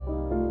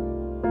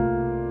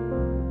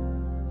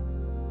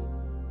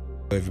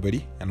Hello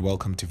everybody, and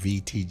welcome to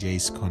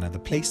VTJ's Corner, the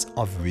place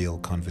of real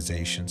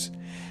conversations.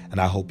 And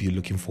I hope you're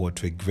looking forward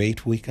to a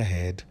great week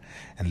ahead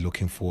and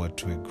looking forward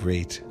to a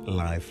great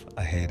life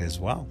ahead as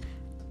well.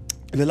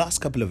 In the last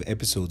couple of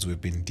episodes, we've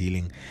been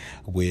dealing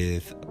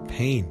with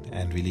pain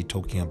and really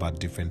talking about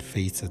different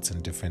facets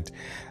and different,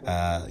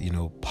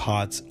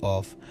 parts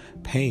of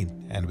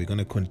pain. And we're going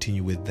to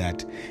continue with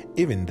that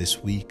even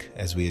this week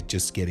as we're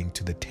just getting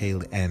to the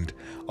tail end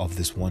of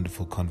this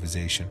wonderful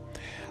conversation.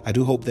 I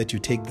do hope that you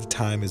take the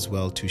time as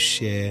well to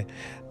share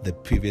the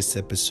previous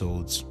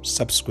episodes,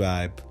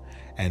 subscribe,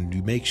 and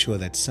you make sure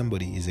that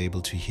somebody is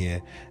able to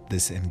hear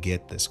this and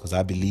get this, because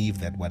I believe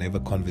that whatever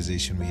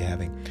conversation we're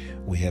having,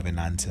 we have an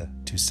answer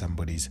to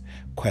somebody's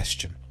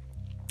question.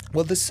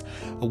 Well, this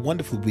a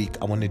wonderful week,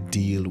 I want to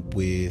deal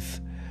with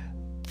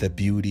the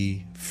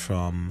beauty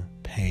from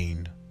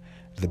pain.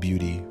 The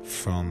beauty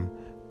from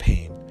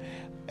pain.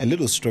 A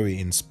little story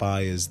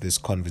inspires this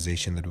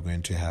conversation that we're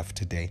going to have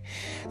today.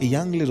 A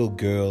young little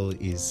girl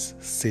is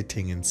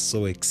sitting and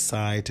so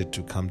excited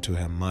to come to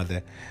her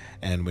mother.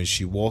 And when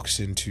she walks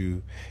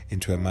into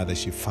her mother,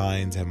 she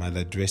finds her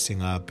mother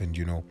dressing up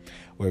and,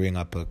 wearing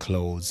up her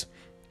clothes.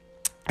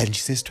 And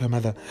she says to her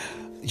mother,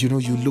 you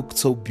look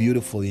so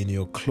beautiful in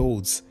your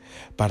clothes,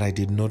 but I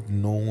did not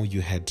know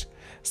you had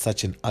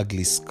such an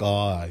ugly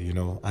scar,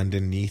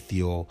 underneath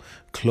your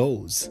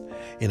clothes.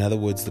 In other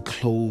words, the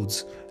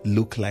clothes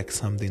look like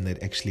something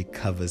that actually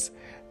covers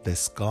the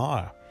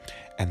scar.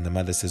 And the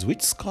mother says,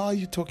 which scar are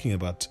you talking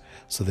about?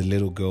 So the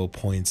little girl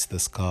points the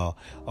scar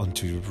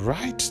onto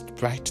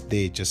right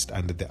there, just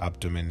under the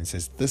abdomen, and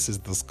says, this is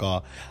the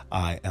scar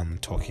I am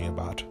talking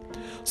about.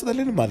 So the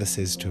little mother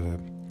says to her,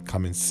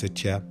 come and sit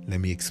here. Let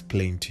me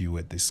explain to you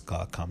where this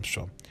scar comes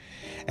from.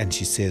 And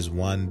she says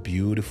one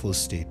beautiful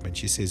statement.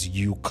 She says,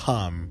 you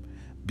come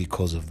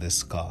because of this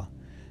scar.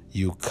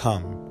 You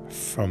come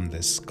from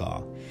this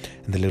scar.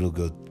 And the little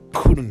girl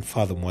couldn't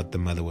fathom what the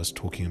mother was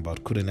talking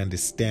about, couldn't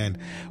understand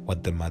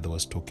what the mother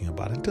was talking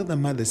about, until the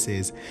mother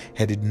says,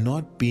 had it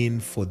not been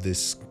for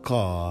this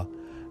scar,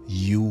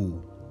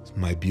 you,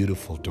 my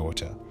beautiful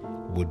daughter,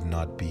 would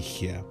not be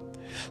here.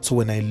 So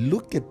when I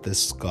look at the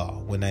scar,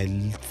 when I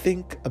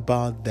think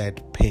about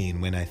that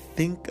pain, when I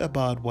think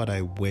about what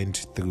I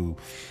went through,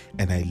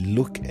 and I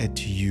look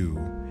at you,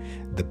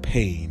 the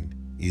pain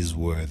is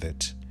worth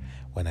it.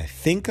 When I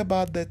think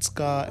about that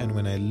scar and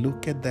when I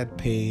look at that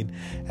pain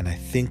and I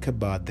think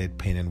about that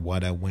pain and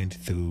what I went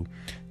through,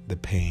 the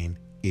pain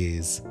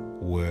is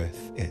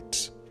worth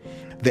it.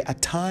 There are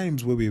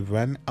times where we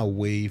run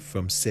away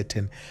from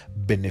certain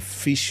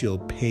beneficial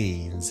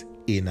pains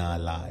in our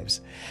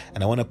lives.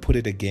 And I want to put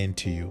it again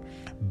to you.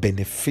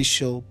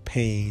 Beneficial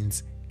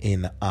pains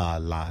in our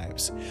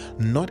lives.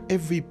 Not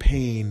every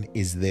pain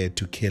is there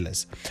to kill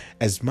us.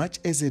 As much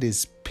as it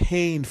is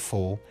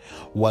painful,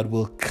 what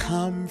will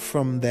come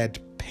from that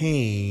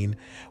pain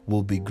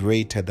will be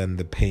greater than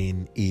the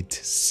pain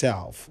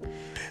itself.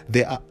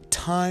 There are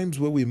times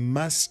where we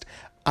must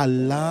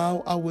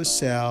allow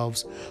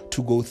ourselves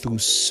to go through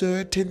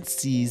certain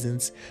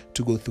seasons,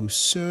 to go through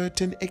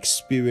certain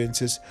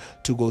experiences,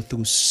 to go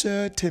through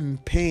certain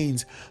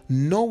pains,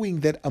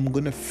 knowing that I'm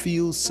going to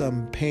feel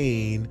some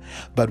pain,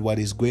 but what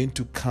is going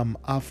to come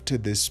after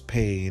this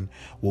pain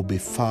will be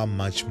far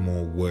much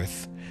more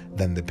worth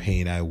than the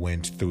pain I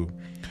went through.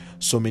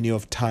 So many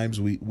times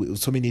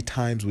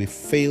we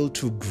fail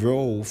to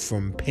grow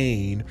from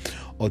pain,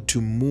 or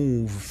to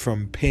move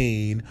from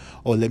pain,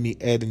 or let me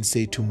add and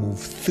say to move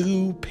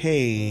through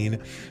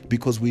pain,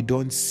 because we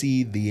don't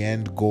see the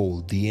end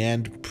goal, the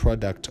end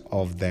product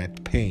of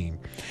that pain.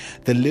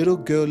 The little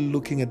girl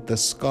looking at the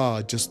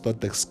scar just thought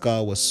the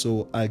scar was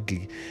so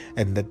ugly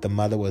and that the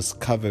mother was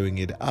covering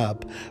it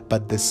up.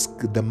 But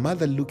the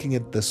mother looking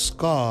at the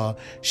scar,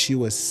 she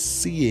was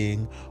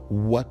seeing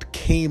what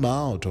came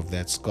out of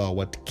that scar.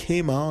 What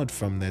came out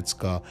from that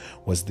scar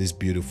was this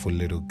beautiful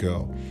little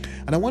girl.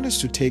 And I want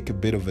us to take a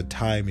bit of a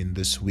time in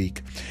this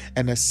week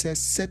and assess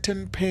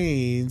certain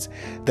pains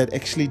that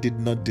actually did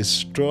not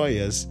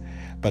destroy us,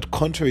 but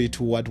contrary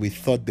to what we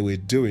thought they were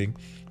doing,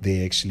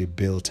 they actually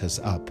built us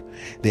up.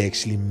 They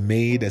actually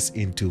made us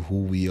into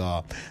who we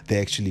are. They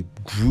actually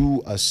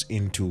grew us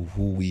into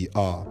who we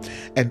are.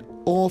 And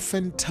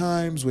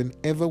oftentimes,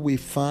 whenever we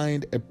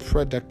find a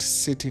product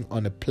sitting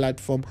on a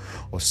platform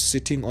or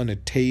sitting on a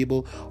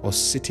table or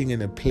sitting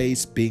in a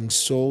place being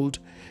sold,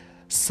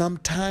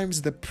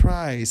 sometimes the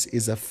price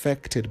is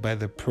affected by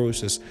the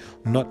process,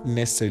 not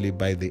necessarily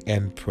by the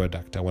end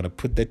product. I want to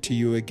put that to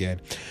you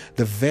again.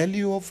 The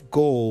value of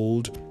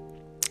gold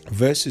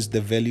versus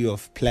the value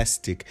of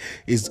plastic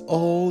is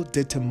all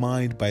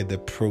determined by the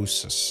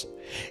process.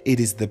 It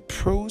is the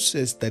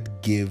process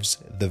that gives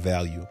the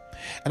value.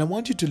 And I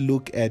want you to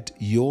look at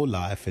your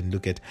life and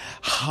look at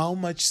how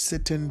much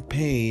certain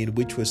pain,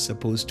 which was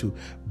supposed to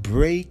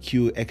break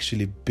you,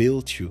 actually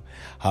built you.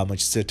 How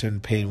much certain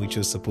pain, which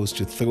was supposed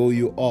to throw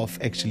you off,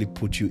 actually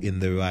put you in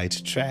the right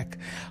track.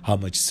 How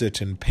much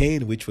certain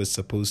pain, which was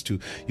supposed to,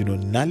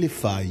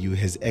 nullify you,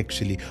 has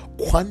actually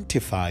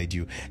quantified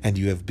you, and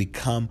you have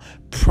become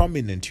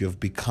prominent. You have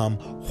become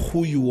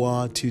who you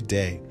are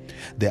today.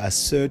 There are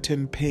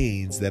certain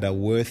pains that are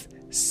worth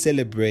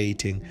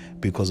celebrating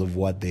because of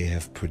what they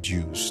have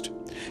produced.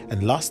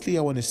 And lastly,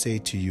 I want to say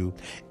to you,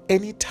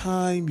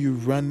 anytime you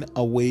run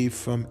away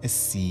from a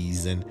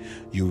season,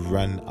 you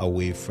run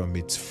away from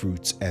its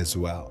fruits as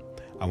well.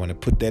 I want to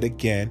put that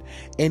again.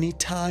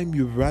 Anytime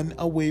you run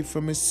away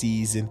from a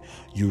season,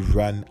 you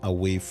run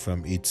away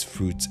from its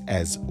fruits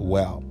as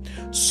well.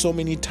 So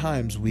many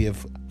times we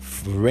have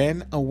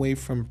ran away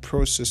from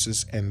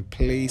processes and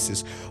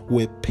places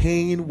where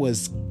pain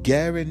was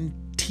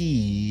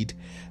guaranteed,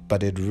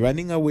 but at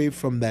running away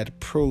from that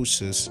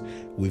process,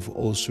 we've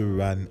also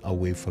run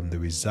away from the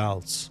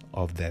results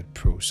of that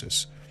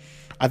process.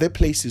 Are there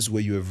places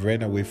where you have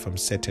run away from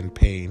certain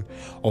pain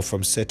or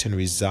from certain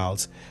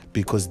results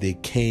because they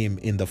came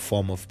in the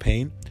form of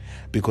pain,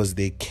 because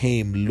they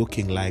came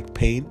looking like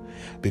pain,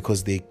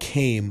 because they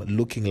came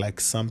looking like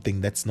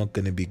something that's not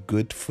going to be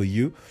good for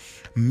you?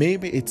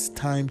 Maybe it's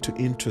time to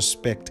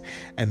introspect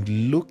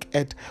and look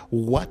at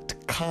what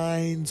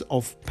kinds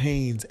of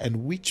pains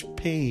and which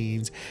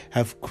pains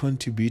have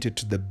contributed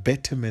to the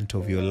betterment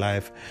of your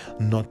life,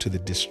 not to the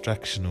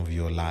destruction of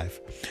your life.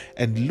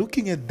 And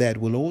looking at that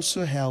will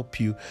also help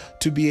you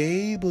to be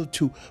able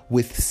to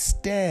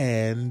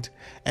withstand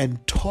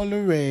and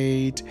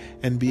tolerate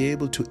and be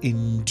able to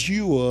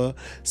endure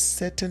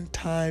certain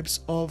types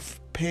of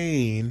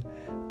pain,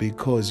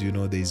 because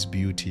there's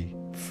beauty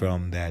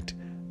from that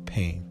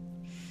pain.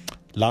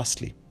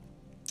 Lastly,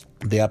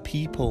 there are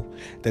people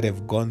that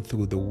have gone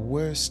through the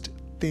worst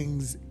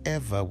things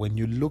ever. When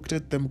you looked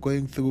at them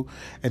going through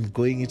and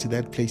going into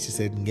that place, you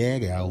said,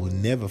 "Ngeke, I will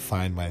never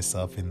find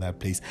myself in that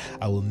place.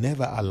 I will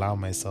never allow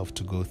myself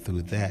to go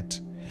through that."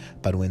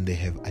 But when they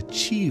have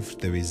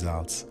achieved the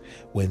results,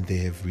 when they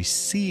have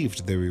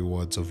received the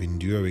rewards of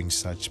enduring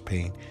such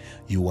pain,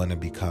 you want to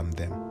become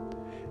them.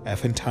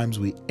 Oftentimes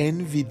we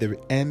envy the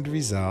end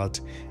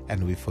result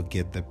and we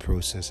forget the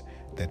process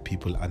that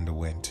people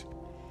underwent.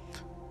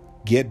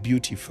 Get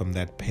beauty from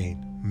that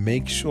pain.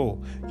 Make sure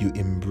you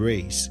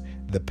embrace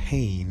the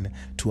pain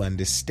to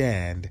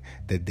understand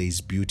that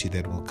there's beauty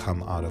that will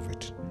come out of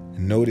it.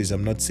 And notice,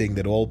 I'm not saying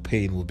that all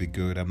pain will be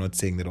good. I'm not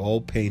saying that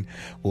all pain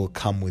will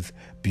come with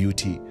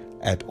beauty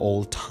at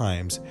all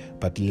times,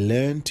 but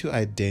learn to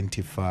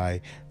identify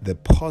the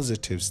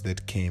positives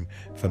that came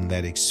from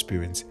that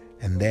experience,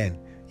 and then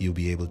you'll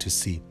be able to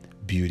see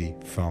beauty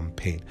from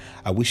pain.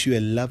 I wish you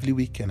a lovely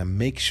week, and I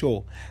make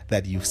sure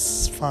that you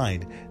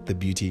find the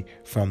beauty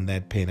from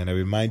that pain. And I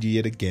remind you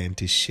yet again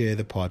to share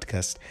the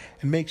podcast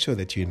and make sure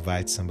that you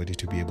invite somebody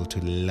to be able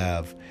to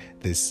love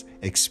this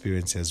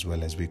experience as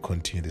well as we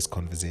continue this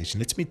conversation.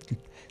 Let's meet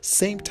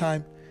same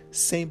time,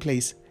 same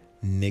place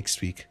next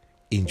week.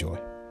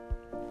 Enjoy.